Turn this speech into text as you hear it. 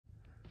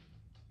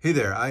Hey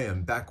there, I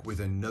am back with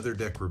another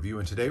deck review,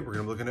 and today we're going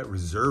to be looking at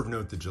Reserve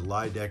Note, the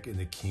July deck in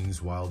the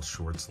King's Wild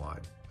Shorts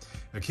line.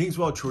 Now, King's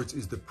Wild Shorts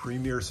is the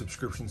premier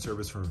subscription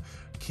service from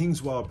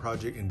King's Wild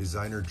Project and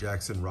designer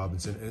Jackson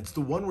Robinson, and it's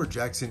the one where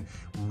Jackson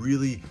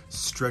really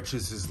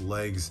stretches his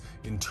legs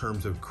in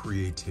terms of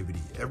creativity.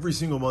 Every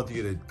single month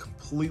you get a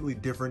completely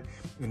different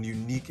and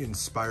unique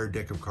inspired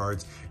deck of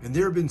cards, and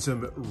there have been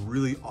some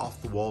really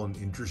off-the-wall and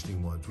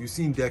interesting ones. We've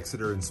seen decks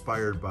that are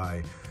inspired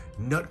by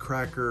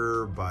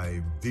Nutcracker,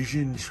 by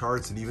vision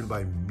charts, and even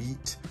by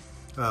meat.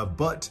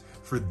 But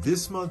for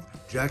this month,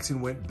 Jackson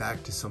went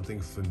back to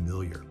something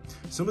familiar.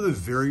 Some of the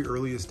very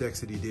earliest decks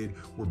that he did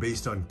were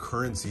based on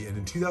currency, and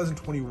in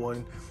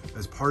 2021,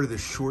 as part of the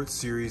short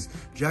series,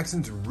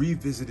 Jackson's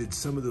revisited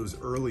some of those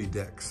early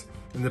decks.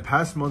 In the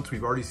past months,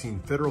 we've already seen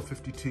Federal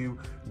 52,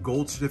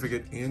 Gold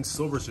Certificate, and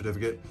Silver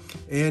Certificate,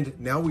 and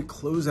now we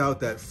close out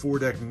that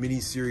 4-deck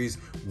mini-series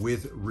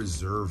with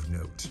Reserve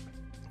Note.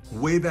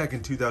 Way back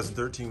in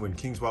 2013, when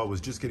King's Wild was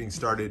just getting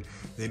started,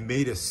 they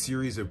made a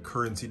series of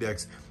currency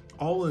decks,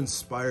 all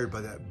inspired by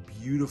that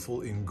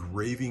beautiful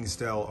engraving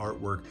style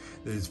artwork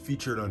that is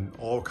featured on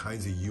all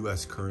kinds of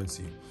US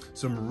currency.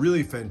 Some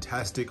really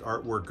fantastic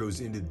artwork goes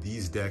into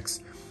these decks.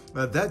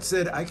 That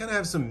said, I kind of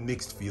have some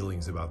mixed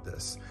feelings about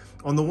this.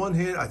 On the one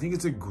hand, I think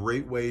it's a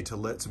great way to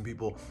let some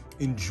people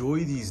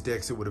enjoy these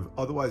decks that would have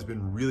otherwise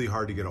been really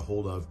hard to get a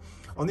hold of.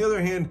 On the other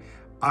hand,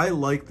 I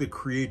like the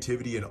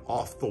creativity and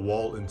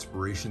off-the-wall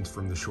inspirations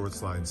from the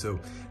shorts line.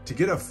 So to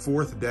get a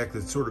 4th deck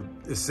that's sort of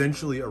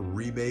essentially a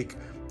remake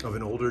of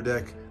an older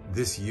deck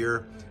this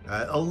year,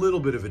 a little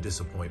bit of a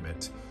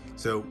disappointment.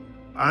 So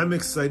I'm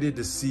excited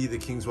to see the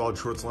King's Wild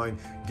Shorts line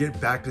get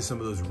back to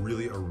some of those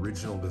really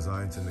original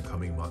designs in the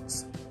coming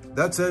months.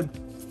 That said,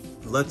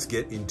 let's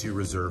get into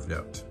Reserve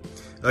Note.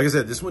 Like I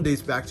said, this one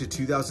dates back to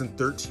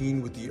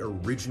 2013 with the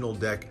original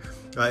deck.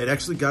 It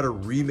actually got a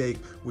remake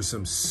with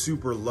some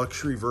super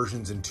luxury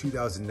versions in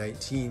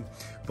 2019,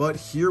 but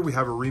here we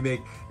have a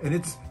remake, and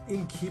it's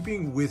in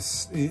keeping of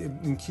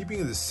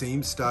the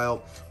same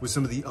style with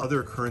some of the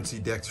other currency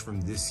decks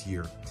from this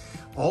year.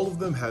 All of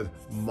them have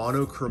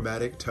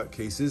monochromatic tuck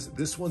cases.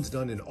 This one's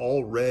done in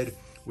all red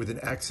with an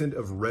accent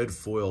of red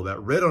foil. That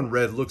red on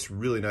red looks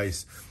really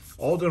nice.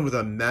 All done with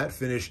a matte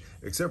finish,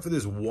 except for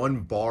this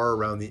one bar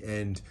around the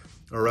end,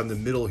 around the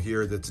middle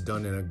here, that's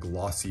done in a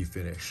glossy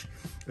finish.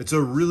 It's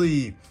a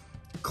really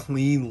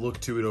clean look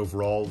to it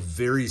overall,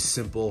 very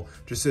simple.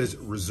 Just says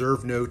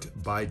Reserve Note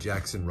by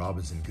Jackson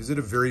Robinson, gives it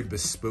a very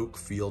bespoke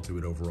feel to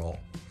it overall.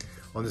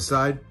 On the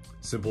side,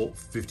 simple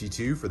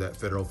 52 for that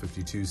Federal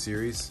 52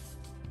 series.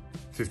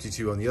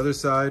 52 on the other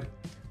side.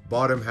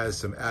 Bottom has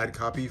some ad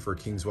copy for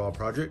King's Wild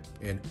Project,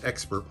 an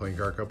expert playing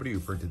card company who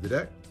printed the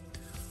deck.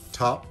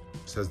 Top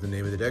says the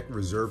name of the deck,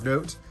 Reserve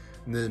Note.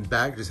 And then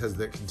back just has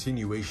that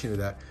continuation of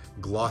that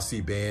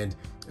glossy band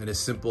and a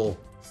simple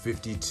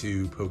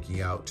 52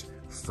 poking out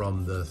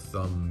from the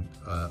thumb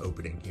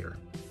opening here.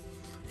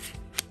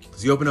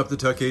 So you open up the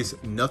tuck case,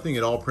 nothing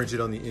at all printed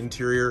on the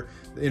interior.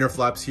 The inner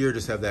flaps here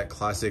just have that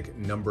classic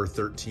number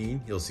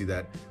 13. You'll see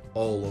that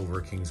all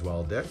over King's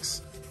Wild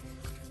decks.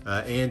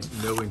 And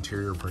no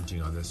interior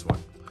printing on this one.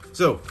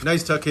 So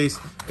nice tuck case.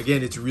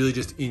 Again, it's really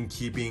just in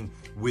keeping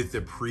with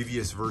the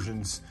previous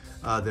versions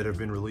that have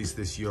been released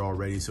this year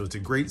already. So it's a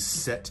great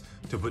set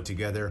to put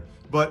together,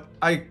 but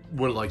I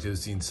would like to have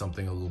seen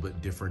something a little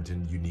bit different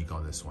and unique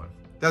on this one.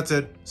 That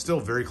said, still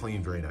very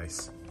clean, very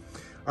nice.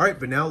 All right,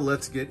 but now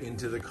let's get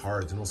into the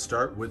cards, and we'll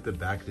start with the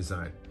back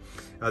design.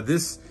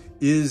 This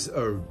is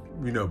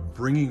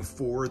bringing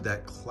forward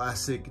that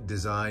classic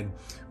design,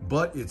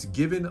 but it's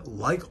given,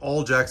 like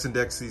all Jackson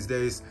decks these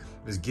days,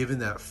 is given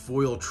that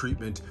foil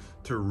treatment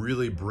to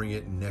really bring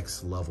it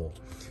next level.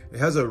 It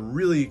has a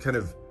really kind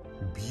of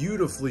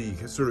beautifully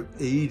sort of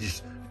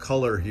aged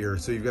color here.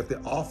 So you've got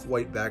the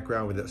off-white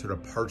background with that sort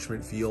of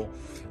parchment feel,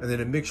 and then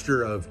a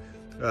mixture of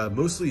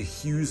mostly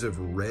hues of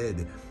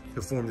red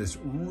to form this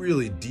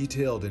really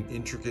detailed and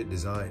intricate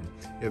design.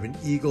 You have an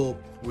eagle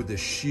with a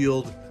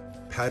shield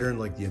pattern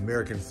like the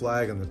American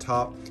flag on the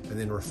top, and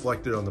then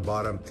reflected on the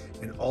bottom,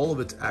 and all of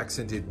it's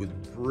accented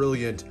with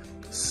brilliant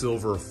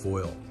silver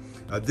foil.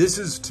 This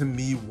is, to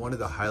me, one of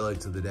the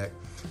highlights of the deck.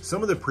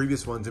 Some of the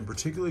previous ones, and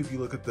particularly if you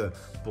look at the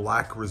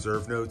black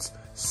Reserve Notes,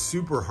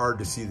 super hard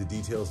to see the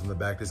details in the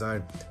back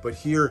design, but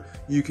here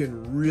you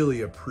can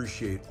really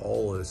appreciate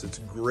all of this. It's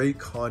great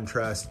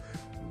contrast,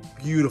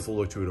 beautiful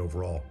look to it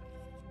overall.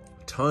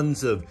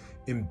 Tons of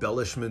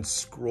embellishments,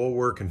 scroll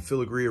work, and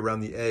filigree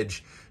around the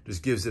edge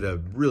just gives it a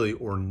really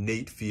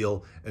ornate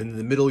feel. And in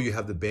the middle, you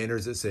have the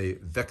banners that say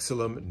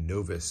Vexillum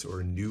Novus,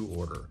 or New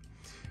Order.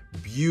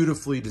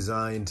 Beautifully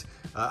designed.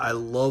 I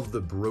love the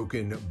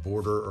broken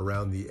border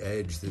around the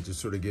edge that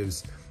just sort of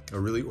gives a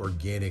really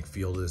organic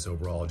feel to this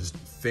overall. Just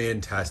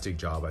fantastic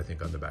job, I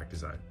think, on the back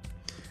design.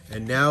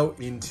 And now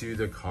into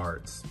the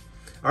cards.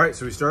 All right,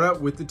 so we start out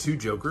with the 2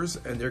 jokers,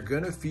 and they're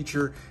gonna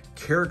feature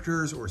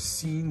characters or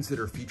scenes that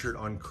are featured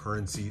on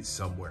currency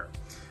somewhere.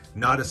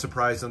 Not a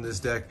surprise on this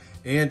deck,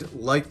 and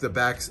like the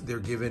backs, they're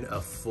given a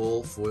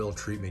full foil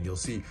treatment. You'll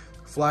see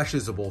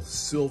flashes of both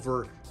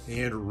silver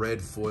and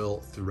red foil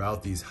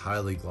throughout these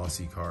highly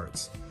glossy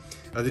cards.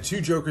 Now the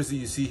two jokers that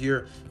you see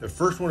here, the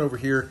first one over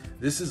here,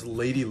 this is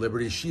Lady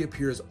Liberty. She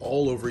appears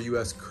all over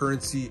US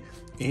currency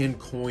and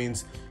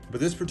coins, but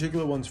this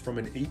particular one's from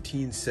an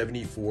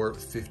 1874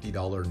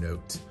 $50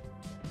 note.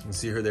 You can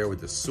see her there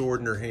with the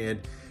sword in her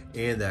hand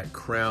and that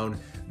crown.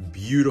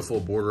 Beautiful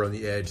border on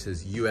the edge,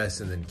 says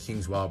US and then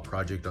King's Wild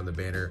Project on the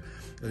banner.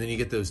 And then you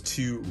get those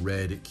two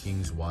red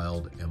King's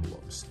Wild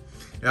emblems.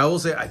 Now I will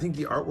say, I think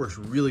the artwork's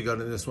really good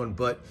in this one,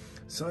 but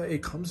so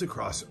it comes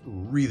across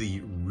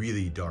really,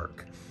 really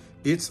dark.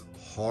 It's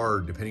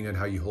hard, depending on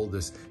how you hold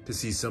this, to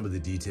see some of the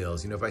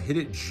details. You know, if I hit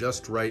it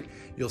just right,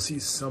 you'll see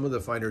some of the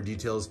finer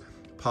details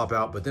pop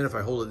out, but then if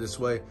I hold it this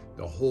way,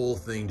 the whole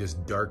thing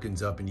just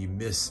darkens up and you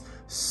miss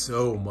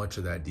so much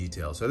of that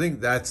detail. So I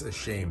think that's a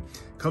shame.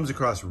 It comes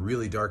across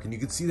really dark, and you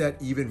can see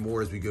that even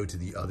more as we go to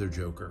the other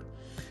Joker.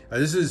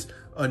 This is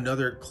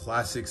another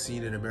classic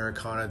scene in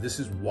Americana. This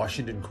is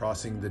Washington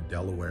crossing the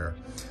Delaware.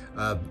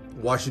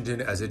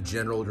 Washington as a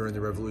general during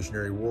the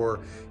Revolutionary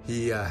War,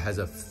 he has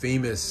a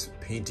famous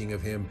painting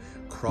of him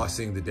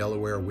crossing the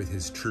Delaware with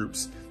his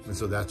troops. And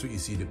so that's what you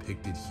see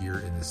depicted here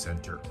in the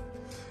center.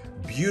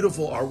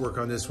 Beautiful artwork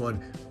on this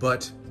one,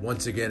 but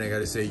once again, I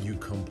gotta say, you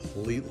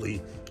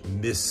completely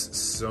miss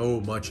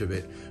so much of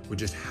it with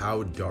just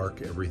how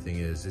dark everything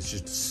is. It's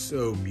just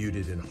so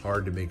muted and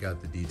hard to make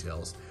out the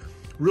details.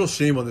 Real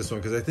shame on this one,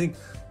 because I think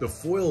the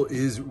foil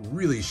is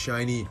really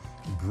shiny,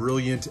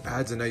 brilliant,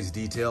 adds a nice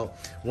detail.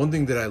 One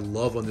thing that I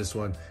love on this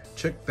one,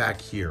 check back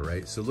here,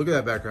 right? So look at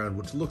that background,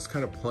 which looks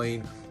kind of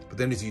plain, but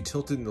then as you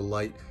tilt it in the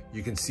light,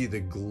 you can see the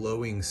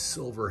glowing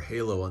silver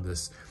halo on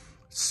this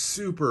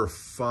super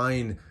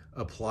fine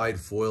applied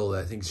foil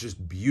that I think is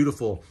just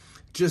beautiful.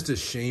 Just a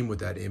shame with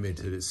that image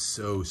that it's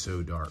so,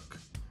 so dark.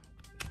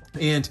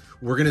 And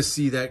we're gonna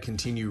see that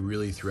continue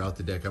really throughout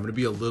the deck. I'm gonna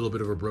be a little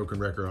bit of a broken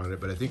record on it,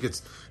 but I think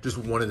it's just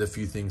one of the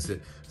few things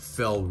that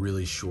fell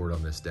really short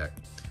on this deck.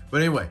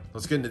 But anyway,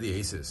 let's get into the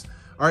aces.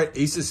 All right,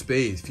 Ace of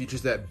Spades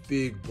features that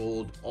big,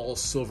 bold, all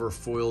silver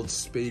foiled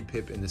spade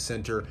pip in the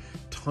center,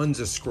 tons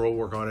of scroll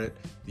work on it,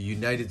 the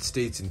United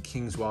States and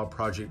King's Wild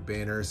Project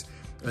banners,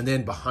 and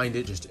then behind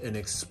it, just an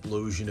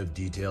explosion of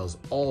details,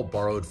 all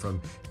borrowed from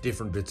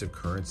different bits of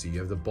currency. You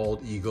have the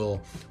bald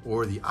eagle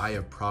or the Eye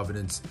of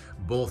Providence,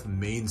 both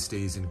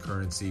mainstays in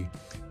currency,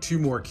 two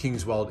more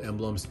King's Wild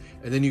emblems,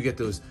 and then you get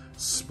those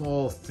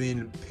small,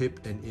 thin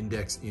pip and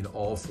index in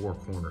all four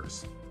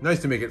corners. Nice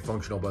to make it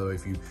functional, by the way,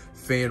 if you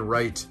fan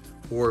right,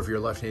 or if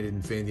you're left-handed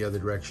and fan the other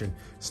direction,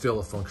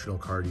 still a functional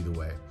card either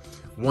way.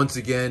 Once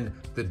again,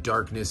 the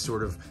darkness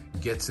sort of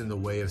gets in the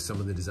way of some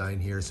of the design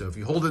here. So if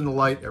you hold it in the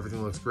light,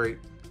 everything looks great.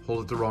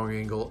 Hold it the wrong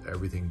angle,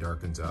 everything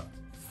darkens up.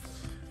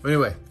 But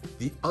anyway,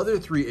 the other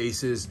three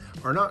aces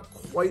are not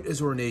quite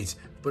as ornate,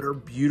 but are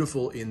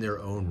beautiful in their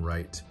own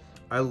right.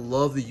 I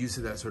love the use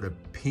of that sort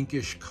of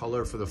pinkish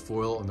color for the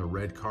foil on the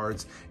red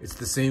cards. It's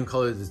the same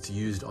color that's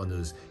used on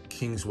those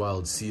King's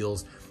Wild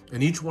seals,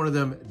 and each one of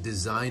them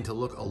designed to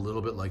look a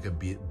little bit like a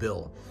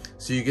bill.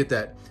 So you get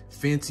that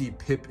fancy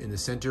pip in the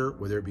center,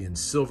 whether it be in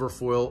silver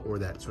foil or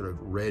that sort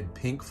of red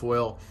pink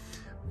foil.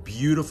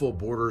 Beautiful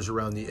borders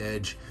around the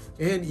edge,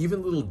 and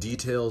even little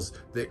details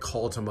that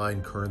call to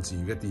mind currency.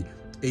 You get the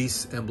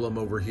ace emblem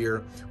over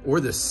here, or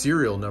the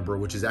serial number,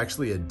 which is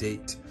actually a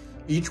date.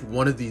 Each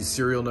one of these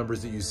serial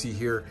numbers that you see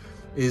here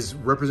is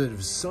representative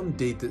of some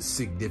date that's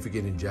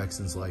significant in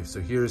Jackson's life.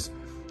 So here's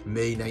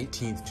May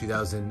 19th,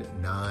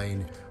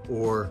 2009,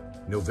 or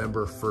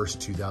November 1st,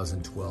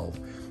 2012.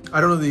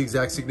 I don't know the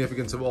exact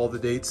significance of all the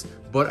dates,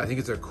 but I think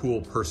it's a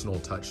cool personal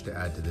touch to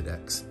add to the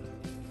decks.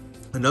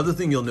 Another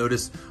thing you'll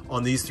notice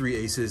on these three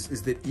aces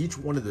is that each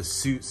one of the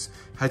suits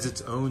has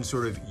its own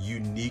sort of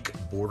unique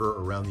border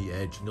around the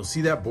edge. And you'll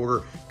see that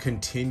border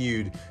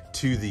continued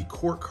to the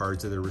court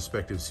cards of their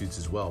respective suits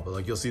as well. But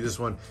like you'll see this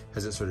one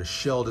has that sort of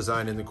shell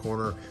design in the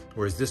corner,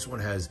 whereas this one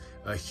has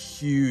a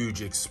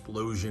huge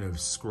explosion of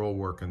scroll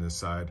work on this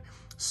side,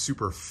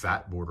 super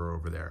fat border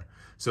over there.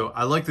 So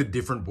I like the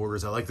different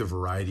borders. I like the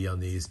variety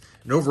on these.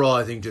 And overall,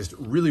 I think just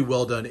really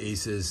well done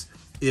aces,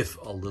 if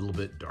a little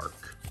bit dark.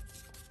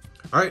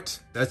 All right,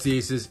 that's the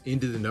aces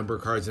into the number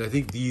cards. And I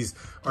think these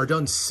are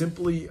done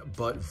simply,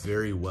 but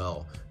very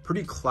well.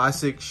 Pretty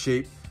classic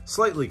shape,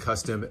 slightly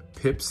custom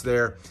pips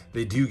there.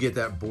 They do get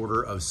that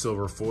border of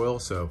silver foil,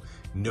 so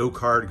no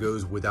card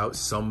goes without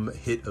some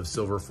hit of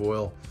silver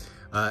foil.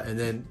 And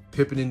then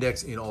pip and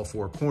index in all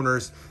four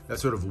corners, that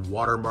sort of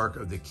watermark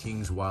of the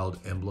King's Wild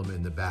emblem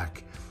in the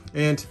back.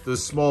 And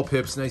those small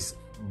pips, nice,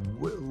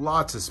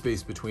 lots of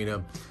space between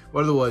them,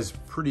 but otherwise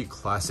pretty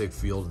classic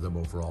feel to them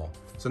overall.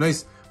 So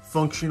nice,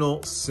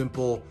 functional,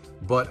 simple,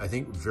 but I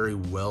think very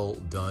well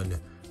done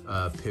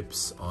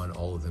pips on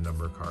all of the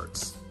number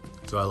cards.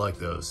 So I like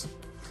those.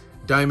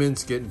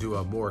 Diamonds get into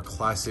a more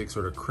classic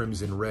sort of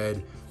crimson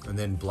red, and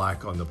then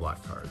black on the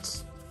black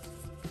cards.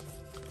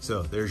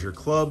 So there's your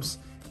clubs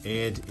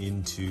and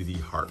into the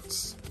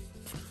hearts.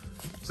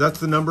 So that's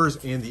the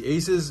numbers and the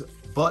aces,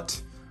 but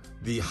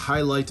the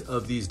highlight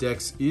of these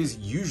decks is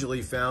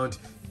usually found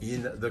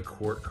in the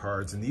court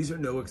cards, and these are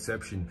no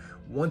exception.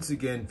 once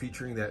again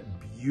featuring that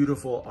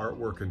beautiful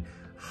artwork and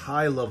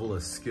high level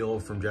of skill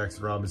from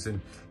Jackson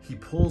Robinson. He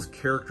pulls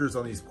characters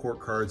on these court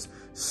cards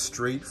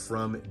straight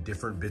from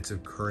different bits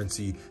of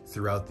currency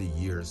throughout the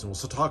years. And we'll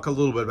still talk a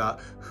little bit about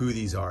who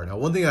these are. Now,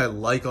 one thing I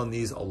like on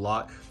these a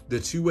lot, the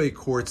two-way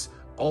courts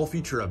all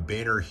feature a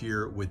banner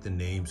here with the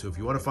name. So if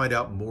you want to find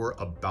out more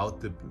about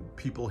the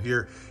people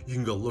here, you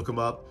can go look them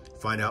up,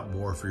 find out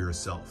more for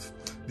yourself.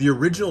 The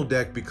original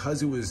deck,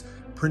 because it was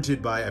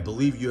printed by, I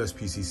believe,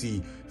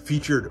 USPCC,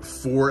 featured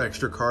 4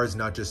 extra cards,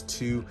 not just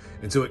 2.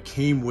 And so it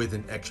came with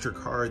an extra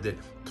card that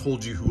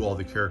told you who all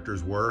the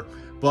characters were.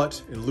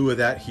 But in lieu of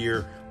that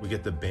here, we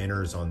get the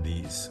banners on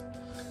these.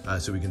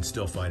 So we can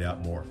still find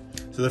out more.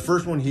 So the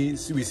first one we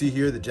see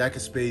here, the Jack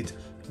of Spades,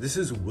 this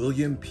is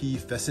William P.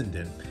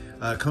 Fessenden.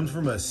 Comes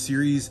from a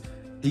series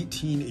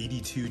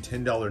 1882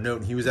 $10 note.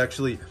 And he was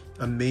actually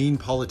a Maine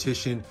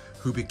politician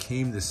who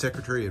became the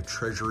Secretary of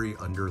Treasury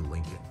under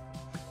Lincoln.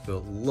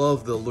 So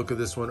love the look of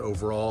this one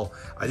overall.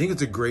 I think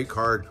it's a great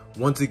card.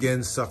 Once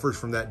again, suffers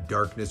from that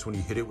darkness when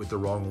you hit it with the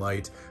wrong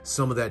light.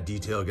 Some of that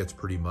detail gets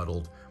pretty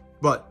muddled,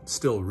 but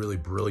still really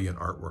brilliant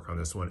artwork on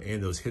this one.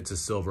 And those hits of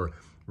silver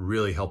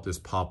really help this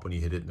pop when you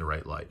hit it in the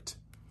right light.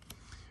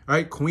 All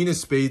right, Queen of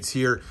Spades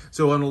here.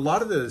 So on a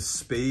lot of the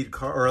spade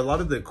card, or a lot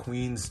of the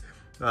queens,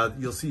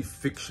 you'll see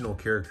fictional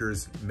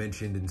characters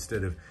mentioned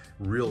instead of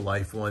real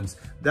life ones.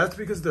 That's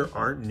because there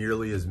aren't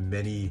nearly as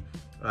many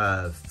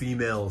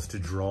females to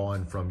draw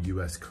on from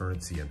US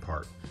currency in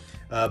part.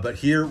 But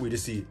here we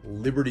just see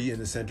Liberty in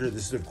the center.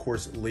 This is of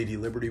course Lady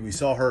Liberty. We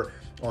saw her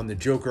on the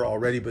Joker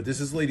already, but this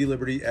is Lady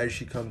Liberty as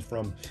she comes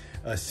from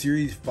a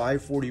series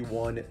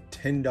 541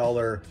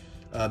 $10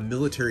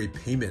 military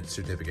payment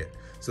certificate.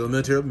 So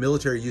the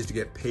military used to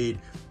get paid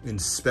in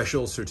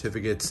special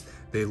certificates.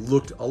 They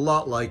looked a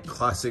lot like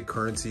classic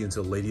currency, and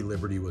so Lady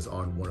Liberty was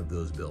on one of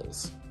those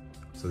bills.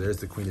 So there's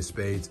the Queen of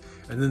Spades.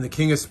 And then the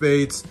King of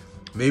Spades,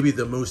 maybe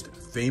the most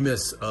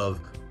famous of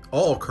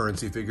all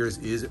currency figures,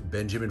 is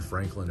Benjamin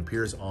Franklin,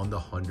 appears on the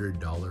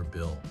 $100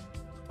 bill.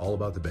 All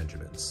about the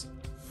Benjamins.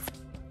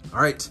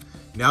 All right,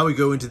 now we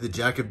go into the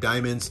Jack of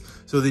Diamonds.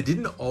 So they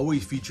didn't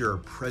always feature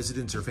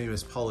presidents or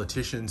famous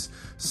politicians.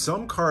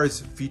 Some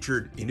cards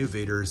featured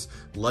innovators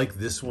like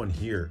this one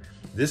here.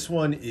 This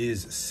one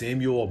is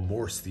Samuel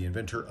Morse, the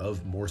inventor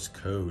of Morse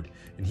code.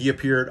 And he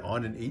appeared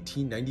on an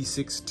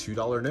 1896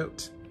 $2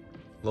 note.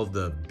 Love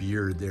the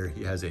beard there.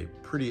 He has a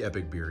pretty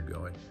epic beard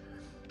going.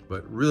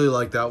 But really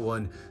like that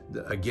one.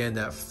 Again,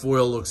 that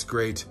foil looks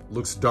great.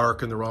 Looks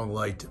dark in the wrong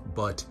light,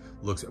 but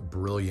looks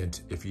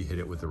brilliant if you hit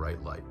it with the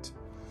right light.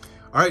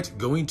 All right,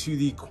 going to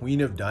the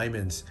Queen of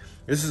Diamonds.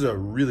 This is a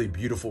really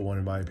beautiful one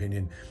in my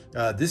opinion.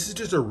 This is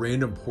just a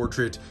random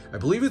portrait. I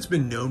believe it's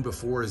been known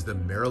before as the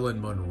Marilyn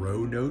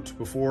Monroe note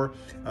before,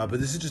 but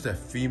this is just a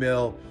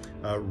female,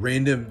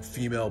 random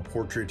female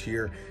portrait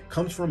here.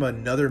 Comes from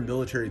another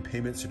military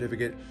payment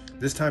certificate,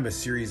 this time a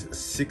series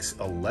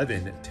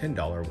 611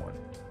 $10 one.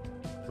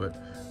 But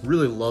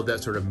really love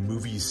that sort of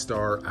movie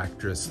star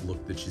actress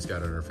look that she's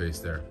got on her face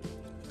there.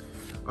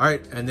 All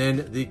right, and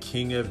then the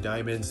King of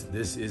Diamonds,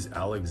 this is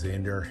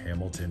Alexander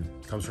Hamilton.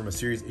 Comes from a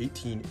series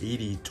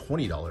 1880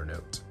 $20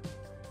 note.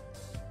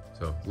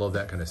 So love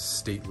that kind of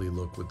stately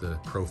look with the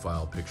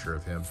profile picture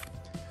of him.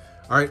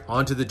 All right,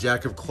 on to the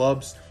Jack of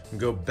Clubs. And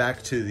go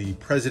back to the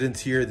presidents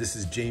here. This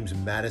is James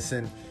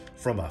Madison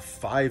from a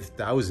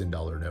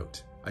 $5,000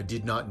 note. I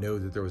did not know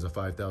that there was a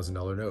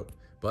 $5,000 note,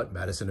 but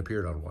Madison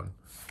appeared on one.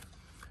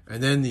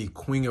 And then the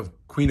Queen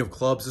of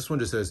Clubs. This one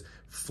just says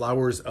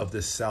Flowers of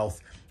the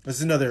South. This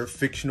is another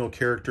fictional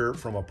character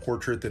from a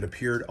portrait that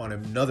appeared on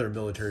another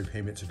military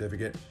payment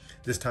certificate,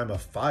 this time a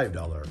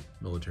 $5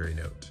 military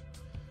note.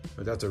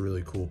 But that's a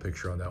really cool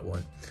picture on that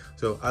one.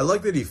 So I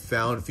like that he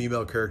found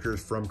female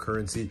characters from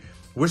currency.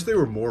 Wish they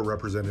were more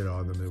represented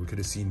on them, and we could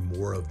have seen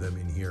more of them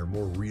in here,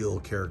 more real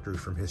characters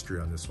from history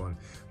on this one.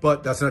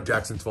 But that's not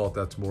Jackson's fault.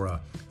 That's more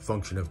a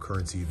function of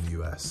currency in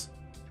the US.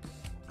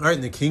 All right,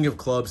 and the King of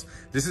Clubs,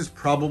 this is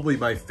probably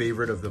my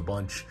favorite of the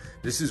bunch.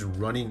 This is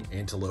Running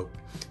Antelope.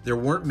 There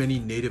weren't many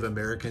Native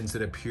Americans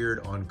that appeared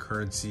on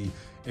currency,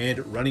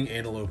 and Running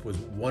Antelope was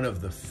one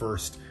of the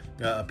first.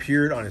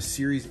 Appeared on a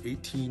series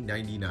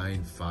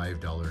 1899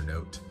 $5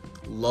 note.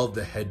 Love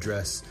the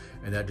headdress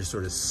and that just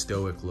sort of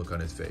stoic look on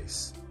his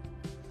face.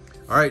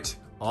 All right,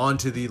 on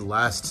to the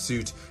last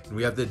suit, and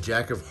we have the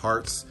Jack of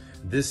Hearts.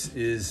 This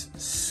is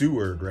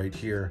Seward right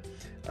here.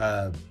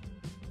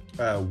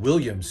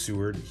 William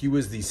Seward. He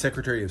was the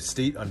Secretary of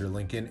State under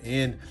Lincoln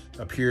and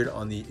appeared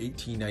on the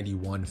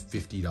 1891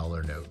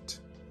 $50 note.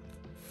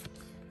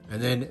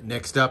 And then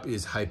next up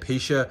is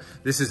Hypatia.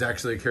 This is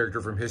actually a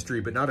character from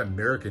history, but not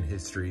American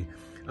history.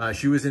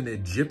 She was an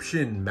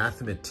Egyptian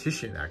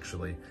mathematician,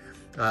 actually.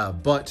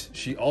 But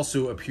she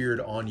also appeared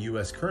on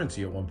US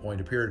currency at one point,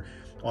 appeared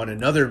on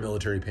another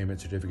military payment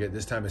certificate,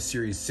 this time a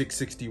series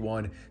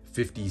 661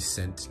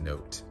 50-cent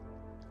note.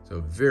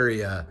 So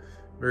very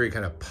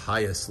kind of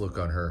pious look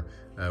on her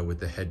with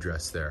the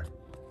headdress there.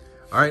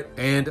 All right,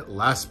 and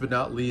last but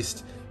not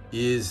least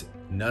is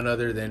none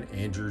other than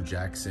Andrew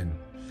Jackson.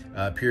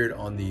 appeared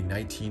on the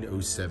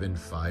 1907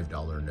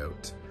 $5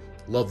 note.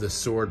 Love the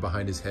sword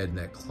behind his head in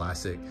that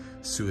classic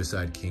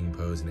Suicide King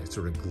pose, and it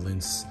sort of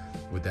glints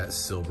with that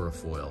silver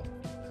foil.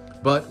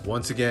 But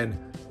once again,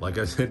 like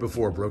I said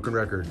before, broken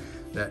record,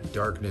 that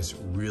darkness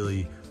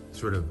really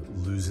sort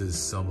of loses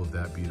some of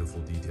that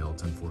beautiful detail.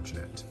 It's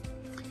unfortunate.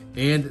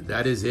 And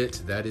that is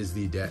it. That is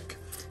the deck.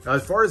 Now,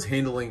 as far as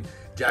handling,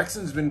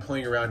 Jackson's been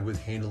playing around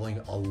with handling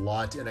a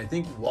lot, and I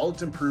think while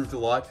it's improved a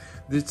lot,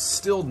 it's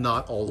still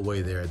not all the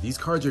way there. These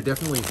cards are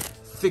definitely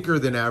thicker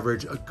than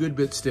average, a good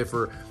bit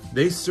stiffer.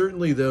 They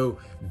certainly, though,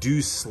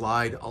 do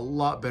slide a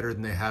lot better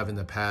than they have in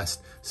the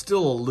past.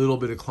 Still a little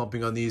bit of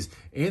clumping on these,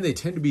 and they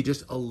tend to be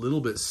just a little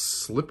bit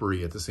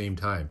slippery at the same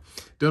time.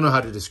 Don't know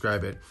how to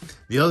describe it.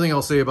 The other thing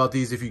I'll say about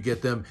these, if you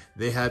get them,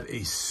 they have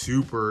a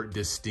super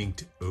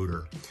distinct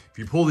odor. If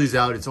you pull these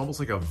out, it's almost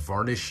like a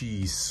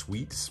varnishy,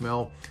 sweet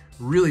smell.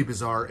 Really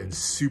bizarre and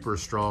super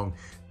strong.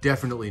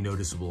 Definitely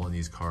noticeable on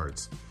these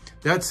cards.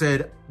 That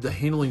said, the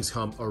handling's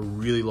come a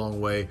really long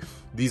way.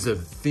 These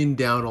have thinned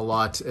down a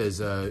lot as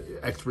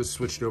experts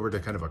switched over to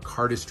kind of a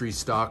cardistry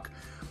stock,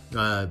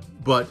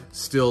 but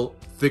still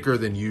thicker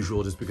than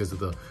usual just because of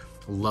the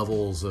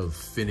levels of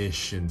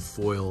finish and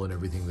foil and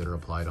everything that are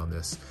applied on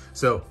this.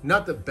 So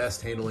not the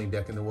best handling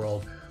deck in the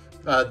world.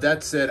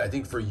 That said, I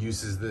think for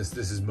uses this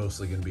is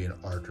mostly going to be an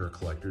art or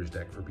collector's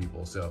deck for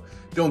people. So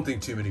don't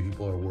think too many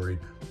people are worried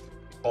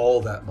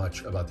all that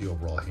much about the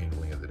overall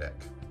handling of the deck.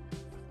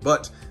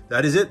 But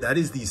that is it. That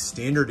is the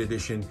standard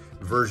edition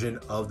version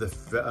of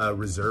the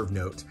reserve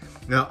note.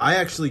 Now, I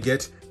actually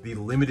get the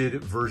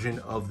limited version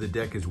of the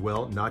deck as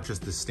well, not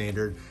just the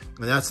standard,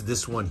 and that's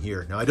this one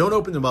here. Now, I don't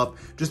open them up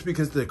just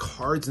because the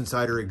cards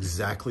inside are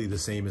exactly the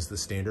same as the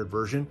standard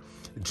version.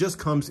 It just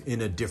comes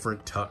in a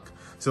different tuck.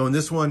 So in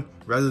this one,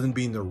 rather than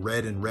being the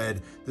red and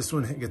red, this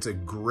one gets a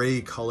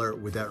gray color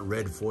with that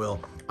red foil.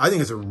 I think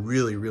it's a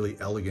really, really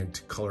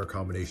elegant color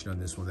combination on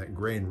this one. That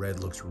gray and red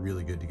looks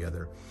really good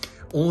together.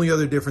 Only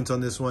other difference on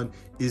this one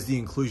is the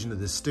inclusion of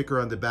the sticker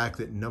on the back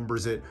that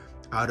numbers it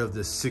out of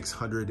the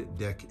 600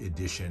 deck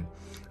edition.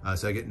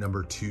 So I get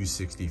number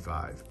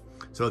 265.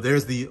 So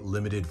there's the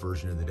limited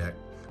version of the deck.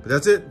 But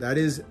that's it. That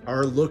is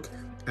our look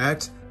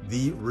at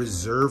the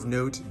reserve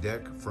note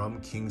deck from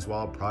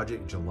Kingswild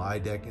Project July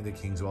deck in the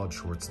Kingswild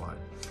Shorts line.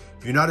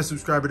 If you're not a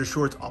subscriber to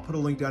Shorts, I'll put a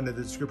link down in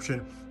the description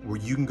where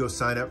you can go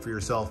sign up for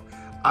yourself.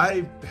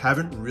 I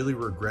haven't really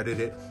regretted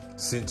it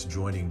since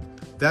joining.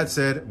 That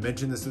said,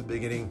 mentioned this at the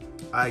beginning,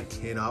 I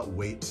cannot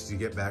wait to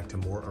get back to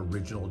more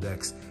original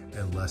decks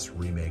and less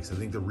remakes. I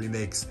think the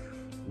remakes,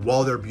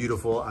 while they're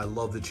beautiful, I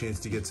love the chance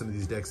to get some of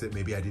these decks that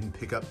maybe I didn't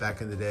pick up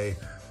back in the day.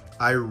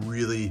 I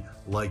really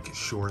like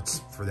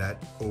Shorts for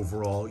that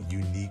overall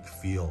unique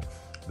feel.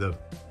 The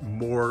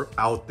more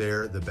out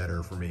there, the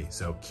better for me.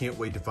 So can't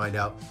wait to find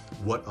out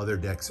what other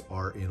decks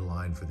are in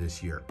line for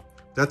this year.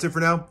 That's it for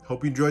now.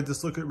 Hope you enjoyed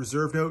this look at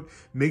Reserve Note.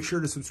 Make sure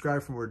to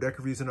subscribe for more deck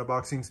reviews and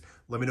unboxings.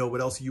 Let me know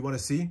what else you want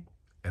to see,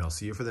 and I'll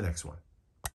see you for the next one.